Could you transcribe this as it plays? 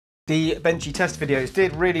The Benchy test videos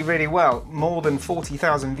did really well. More than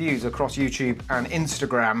 40,000 views across YouTube and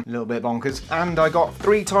Instagram. A little bit bonkers. And I got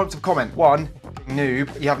 3 types of comment. 1,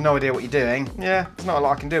 noob, you have no idea what you're doing. Yeah, there's not a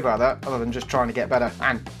lot I can do about that other than just trying to get better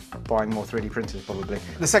and buying more 3D printers probably.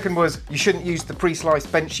 The second was, you shouldn't use the pre-sliced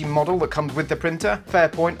Benchy model that comes with the printer. Fair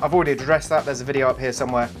point, I've already addressed that, there's a video up here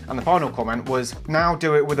somewhere. And the final comment was, now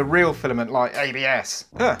do it with a real filament like ABS.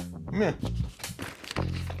 Meh.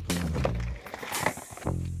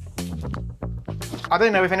 I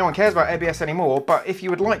don't know if anyone cares about ABS anymore, but if you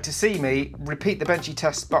would like to see me repeat the Benchy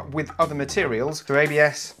test but with other materials, so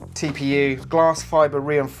ABS, TPU, glass fibre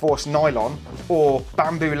reinforced nylon, or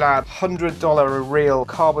Bamboo Lab $100 a reel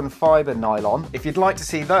carbon fibre nylon, if you'd like to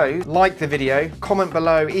see those, like the video, comment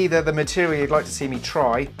below either the material you'd like to see me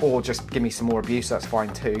try, or just give me some more abuse, that's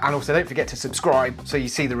fine too. And also don't forget to subscribe so you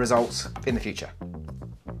see the results in the future.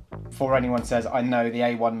 Before anyone says, I know the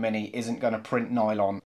A1 Mini isn't going to print nylon,